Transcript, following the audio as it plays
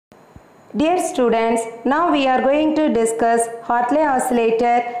Dear students, now we are going to discuss Hartley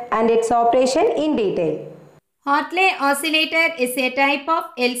oscillator and its operation in detail. Hartley oscillator is a type of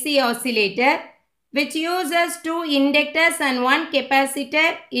LC oscillator which uses two inductors and one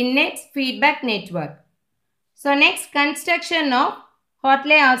capacitor in its feedback network. So next, construction of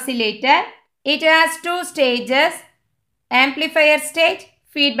Hartley oscillator. It has two stages: amplifier stage,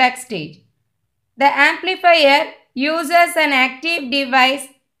 feedback stage. The amplifier uses an active device,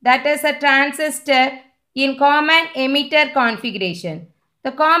 that is a transistor, in common emitter configuration.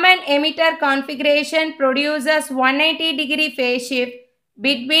 The common emitter configuration produces 180-degree phase shift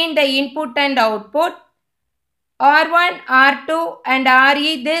between the input and output. R1, R2 and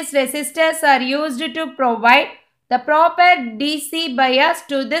RE, these resistors are used to provide the proper DC bias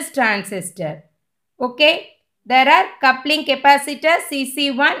to this transistor. Okay, there are coupling capacitors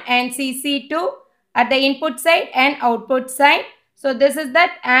CC1 and CC2 at the input side and output side. So this is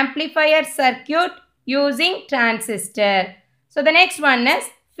that amplifier circuit using transistor. So the next one is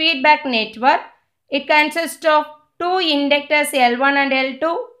feedback network. It consists of two inductors L1 and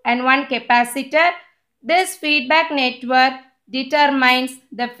L2 and one capacitor. This feedback network determines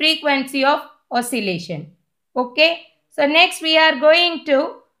the frequency of oscillation. Okay, so next we are going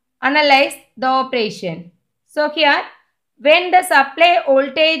to analyze the operation. So here, when the supply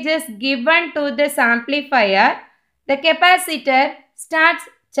voltage is given to this amplifier, the capacitor starts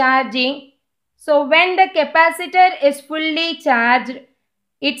charging. So when the capacitor is fully charged,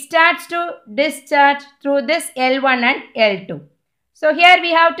 it starts to discharge through this L1 and L2. So here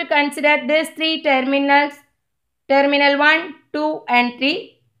we have to consider these three terminals, terminal 1, 2 and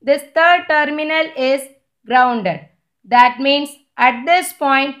 3. This third terminal is grounded. That means at this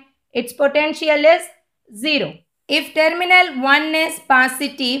point its potential is 0. If terminal 1 is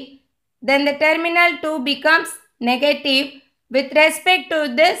positive, then the terminal 2 becomes negative with respect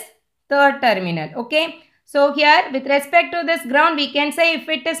to this third terminal. Okay. So here with respect to this ground, we can say if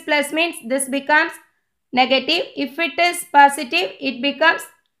it is plus means this becomes negative. If it is positive, it becomes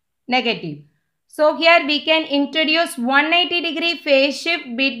negative. So here we can introduce 180-degree phase shift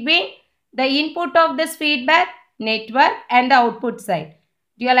between the input of this feedback network and the output side.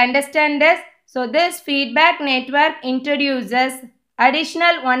 Do you all understand this? So this feedback network introduces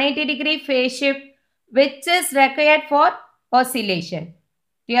additional 180-degree phase shift which is required for oscillation.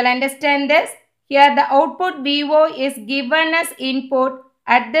 Do you all understand this? Here the output VO is given as input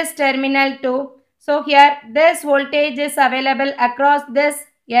at this terminal 2. So here this voltage is available across this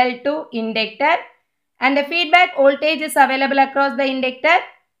L2 inductor and the feedback voltage is available across the inductor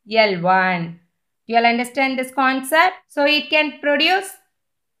L1. Do you all understand this concept? So it can produce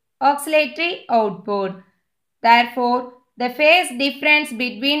oscillatory output. Therefore, the phase difference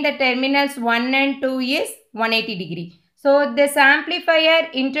between the terminals 1 and 2 is 180 degree. So this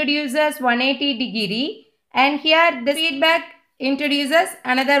amplifier introduces 180 degree and here the feedback introduces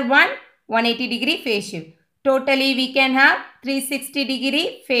another 180 degree phase shift. Totally we can have 360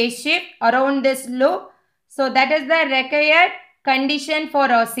 degree phase shift around this loop. So that is the required condition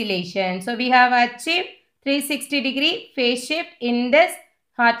for oscillation. So we have achieved 360 degree phase shift in this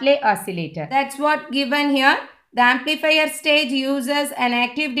Hartley oscillator. That's what given here. The amplifier stage uses an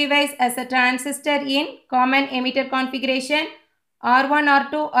active device as a transistor in common emitter configuration. R1,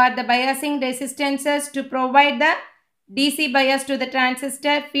 R2 are the biasing resistances to provide the DC bias to the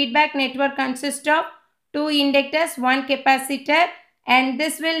transistor. Feedback network consists of two inductors, one capacitor, and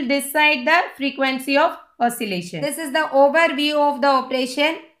this will decide the frequency of oscillation. This is the overview of the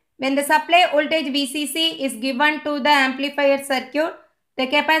operation. When the supply voltage VCC is given to the amplifier circuit, the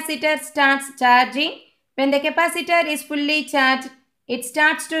capacitor starts charging. When the capacitor is fully charged, it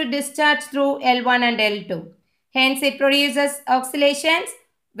starts to discharge through L1 and L2. Hence, it produces oscillations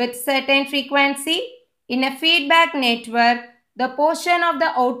with certain frequency. In a feedback network, the portion of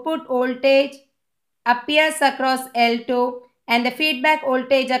the output voltage appears across L2 and the feedback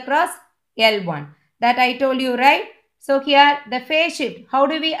voltage across L1. That I told you, right? So here the phase shift. How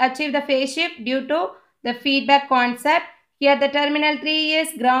do we achieve the phase shift? Due to the feedback concept. Here the terminal 3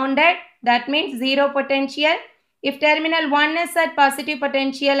 is grounded. That means 0 potential. If terminal 1 is at positive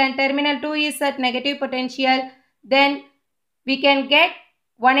potential and terminal 2 is at negative potential, then we can get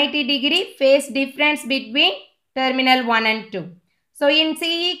 180 degree phase difference between terminal 1 and 2. So in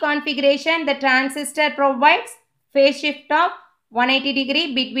CE configuration, the transistor provides phase shift of 180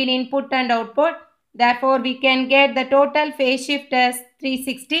 degree between input and output. Therefore, we can get the total phase shift as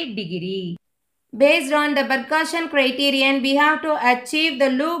 360 degree. Based on the Barkhausen criterion, we have to achieve the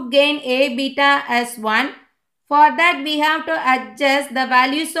loop gain A beta as 1. For that, we have to adjust the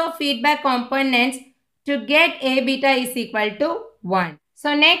values of feedback components to get A beta is equal to 1.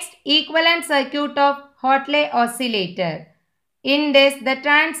 So next, equivalent circuit of Hartley oscillator. In this, the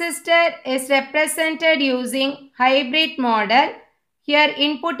transistor is represented using hybrid model. Here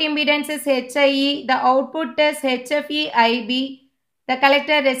input impedance is HIE, the output is HFE-IB, the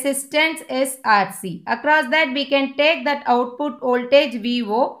collector resistance is RC. Across that we can take that output voltage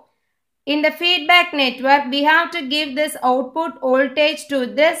VO. In the feedback network, we have to give this output voltage to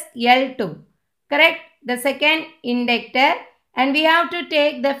this L2, correct? The second inductor, and we have to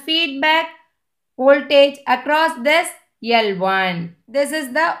take the feedback voltage across this L1. This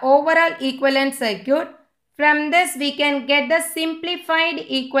is the overall equivalent circuit. From this we can get the simplified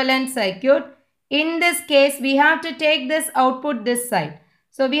equivalent circuit. In this case we have to take this output this side.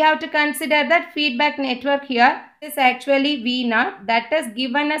 So we have to consider that feedback network here is actually V0, that is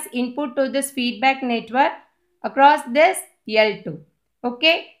given as input to this feedback network across this L2.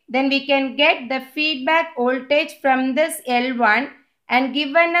 Okay, then we can get the feedback voltage from this L1 and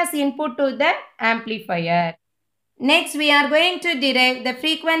given as input to the amplifier. Next, we are going to derive the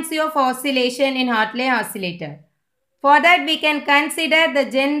frequency of oscillation in Hartley oscillator. For that, we can consider the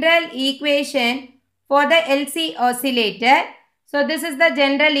general equation for the LC oscillator. So, this is the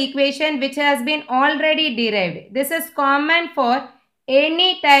general equation which has been already derived. This is common for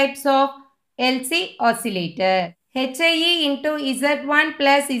any types of LC oscillator. HIE into Z1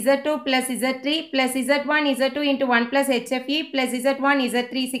 plus Z2 plus Z3 plus Z1 Z2 into 1 plus HFE plus Z1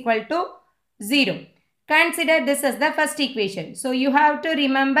 Z3 is equal to 0. Consider this as the first equation. So, you have to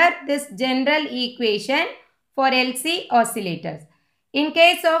remember this general equation for LC oscillators. In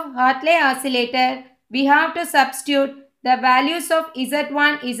case of Hartley oscillator, we have to substitute the values of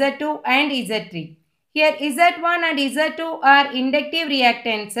Z1, Z2 and Z3. Here Z1 and Z2 are inductive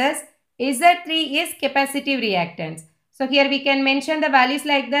reactances. Z3 is capacitive reactance. So, here we can mention the values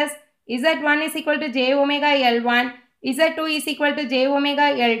like this. Z1 is equal to j omega L1, Z2 is equal to j omega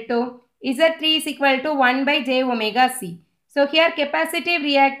L2, Z3 is equal to 1 by j omega C. So, here capacitive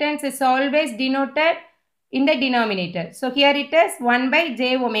reactance is always denoted in the denominator. So, here it is 1 by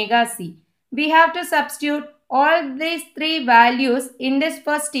j omega C. We have to substitute all these three values in this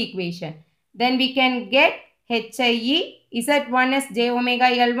first equation. Then we can get HIE, Z1 is j omega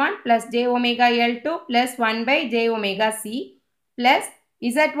L1 plus j omega L2 plus 1 by j omega C plus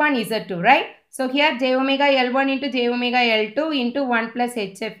Z1 Z2, right? So, here j omega L1 into j omega L2 into 1 plus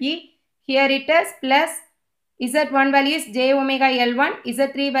HFE. Here it is plus Z1 value is j omega L1,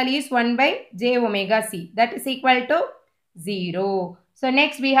 Z3 value is 1 by j omega C, that is equal to 0. So,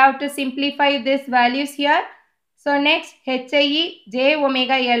 next we have to simplify these values here. So, next HIE j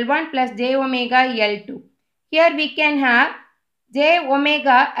omega L1 plus j omega L2. Here we can have j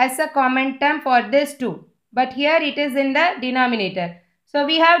omega as a common term for this 2, but here it is in the denominator. So,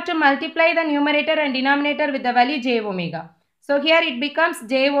 we have to multiply the numerator and denominator with the value j omega. So, here it becomes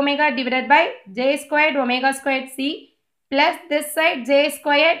j omega divided by j squared omega squared C plus this side j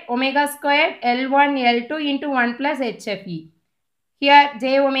squared omega squared L1 L2 into 1 plus HFE. Here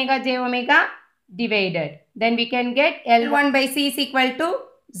j omega divided. Then we can get L1 by C is equal to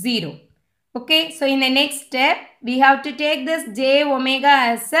 0. Okay, so in the next step, we have to take this j omega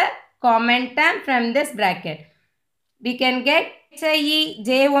as a common term from this bracket. We can get HIE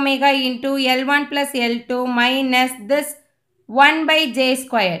j omega into L1 plus L2 minus this 1 by j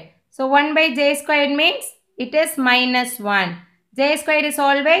squared. So, 1 by j squared means it is minus 1. J squared is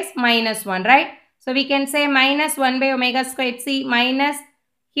always minus 1, right? So, we can say minus 1 by omega squared C minus,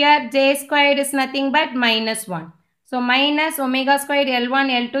 here j squared is nothing but minus 1. So, minus omega squared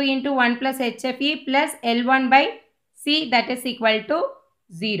L1 L2 into 1 plus HFE plus L1 by C, that is equal to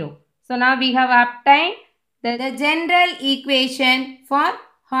 0. So, now we have obtained the general equation for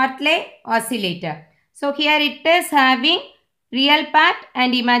Hartley oscillator. So, here it is having real part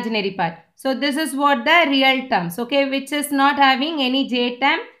and imaginary part. So, this is what the real terms, okay, which is not having any j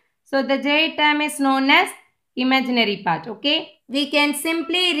term. So, the j term is known as imaginary part, okay. We can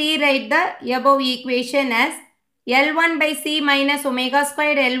simply rewrite the above equation as L1 by C minus omega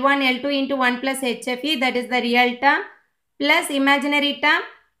squared L1 L2 into 1 plus HFE, that is the real term, plus imaginary term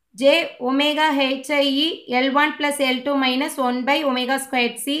j omega HIE L1 plus L2 minus 1 by omega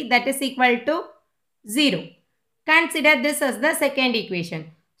squared C, that is equal to 0. Consider this as the second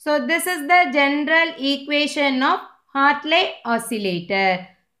equation. So, this is the general equation of Hartley oscillator.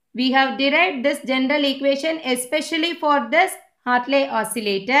 We have derived this general equation especially for this Hartley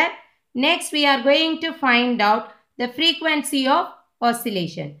oscillator. Next, we are going to find out the frequency of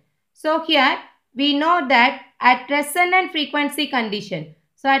oscillation. So, here we know that at resonant frequency condition.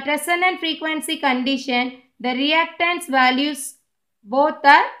 So, at resonant frequency condition, the reactance values both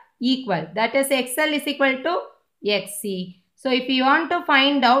are equal. That is XL is equal to XC. So if you want to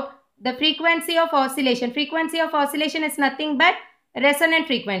find out the frequency of oscillation is nothing but resonant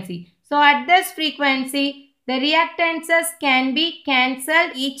frequency. So at this frequency, the reactances can be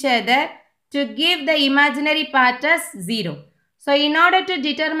cancelled each other to give the imaginary part as 0. So in order to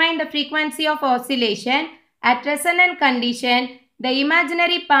determine the frequency of oscillation at resonant condition, the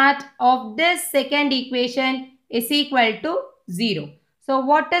imaginary part of this second equation is equal to 0. So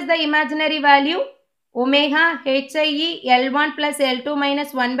what is the imaginary value? Omega HIE L1 plus L2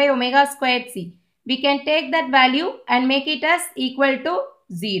 minus 1 by omega squared C. We can take that value and make it as equal to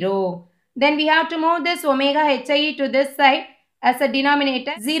 0. Then we have to move this omega HIE to this side as a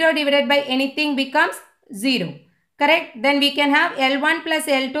denominator. 0 divided by anything becomes 0. Correct? Then we can have L1 plus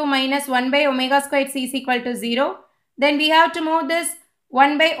L2 minus 1 by omega squared C is equal to 0. Then we have to move this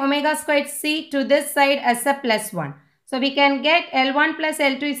 1 by omega squared C to this side as a plus 1. So we can get L1 plus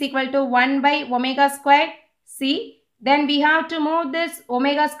L2 is equal to 1 by omega squared C. Then we have to move this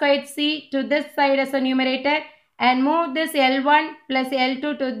omega squared C to this side as a numerator and move this L1 plus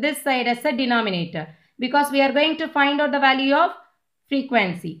L2 to this side as a denominator, because we are going to find out the value of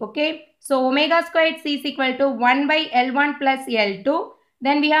frequency. Okay. So omega squared C is equal to 1 by L1 plus L2.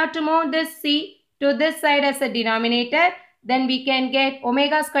 Then we have to move this C to this side as a denominator. Then we can get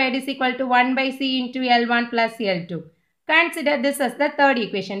omega squared is equal to 1 by C into L1 plus L2. Consider this as the third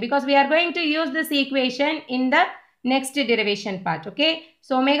equation, because we are going to use this equation in the next derivation part. Okay.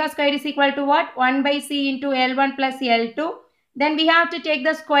 So omega squared is equal to what? 1 by C into L1 plus L2. Then we have to take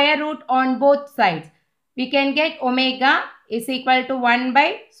the square root on both sides. We can get omega is equal to 1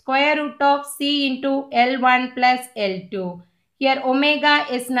 by square root of C into L1 plus L2. Here omega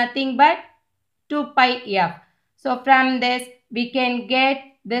is nothing but 2 pi f. So from this we can get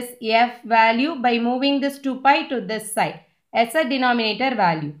this f value by moving this 2 pi to this side as a denominator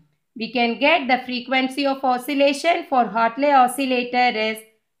value. We can get the frequency of oscillation for Hartley oscillator is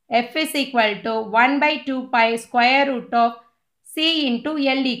f is equal to 1 by 2 pi square root of C into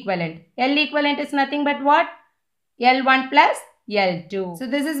L equivalent. L equivalent is nothing but what? L1 plus L2. So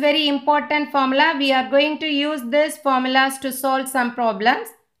this is very important formula. We are going to use these formulas to solve some problems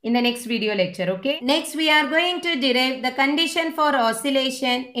in the next video lecture. Okay. Next we are going to derive the condition for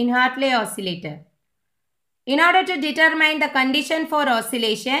oscillation in Hartley oscillator. In order to determine the condition for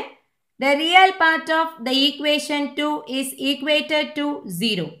oscillation, the real part of the equation 2 is equated to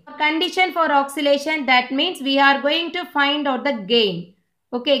 0. Condition for oscillation, that means we are going to find out the gain.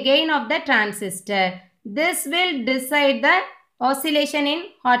 Okay, gain of the transistor. This will decide the oscillation in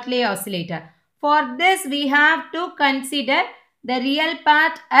Hartley oscillator. For this we have to consider the real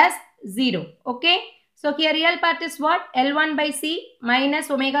part as 0. Okay. So here real part is what? L1 by C minus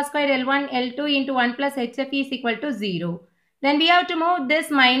omega squared L1 L2 into 1 plus HFE is equal to 0. Then we have to move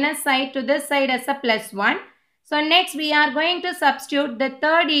this minus side to this side as a plus 1. So next we are going to substitute the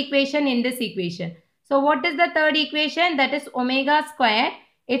third equation in this equation. So what is the third equation? That is omega squared.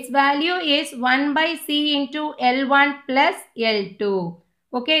 Its value is 1 by C into L1 plus L2.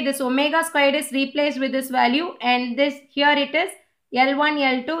 Okay, this omega squared is replaced with this value, and this here it is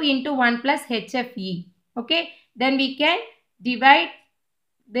L1 L2 into 1 plus HFE. Okay, then we can divide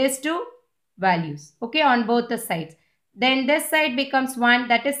these two values, okay, on both the sides. Then this side becomes 1,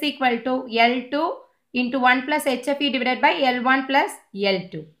 that is equal to L2 into 1 plus HFE divided by L1 plus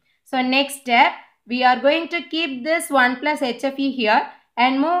L2. So next step, we are going to keep this 1 plus HFE here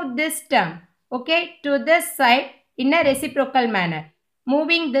and move this term, okay, to this side in a reciprocal manner.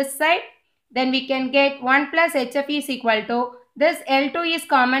 Moving this side, then we can get 1 plus HFE is equal to, this L2 is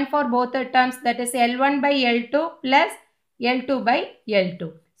common for both the terms, that is L1 by L2 plus L2 by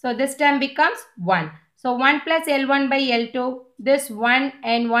L2. So this term becomes 1. So 1 plus L1 by L2, this 1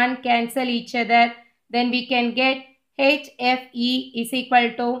 and 1 cancel each other. Then we can get HFE is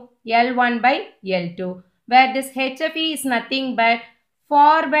equal to L1 by L2, where this HFE is nothing but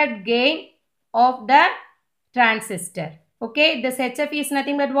forward gain of the transistor. Okay, this HFE is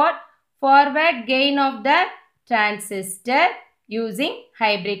nothing but what? Forward gain of the transistor using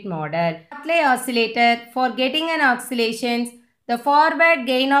hybrid model. Hartley oscillator, for getting an oscillations, the forward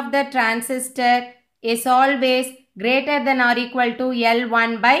gain of the transistor is always greater than or equal to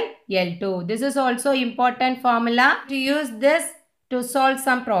L1 by L2. This is also important formula to use this to solve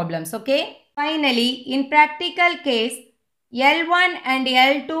some problems. Okay. Finally, in practical case, L1 and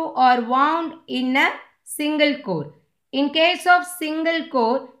L2 are wound in a single core. In case of single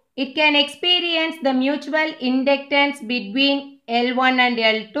core, it can experience the mutual inductance between L1 and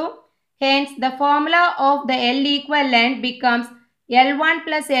L2. Hence, the formula of the L equivalent becomes L1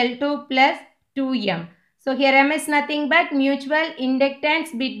 plus L2 plus 2M. So, here M is nothing but mutual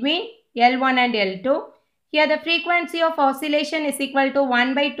inductance between L1 and L2. Here the frequency of oscillation is equal to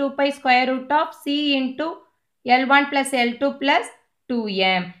 1 by 2 pi square root of C into L1 plus L2 plus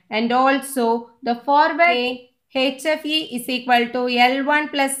 2m. And also the forward HFE is equal to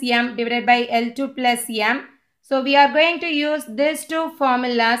L1 plus m divided by L2 plus m. So we are going to use these two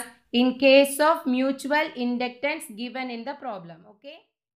formulas in case of mutual inductance given in the problem. Okay.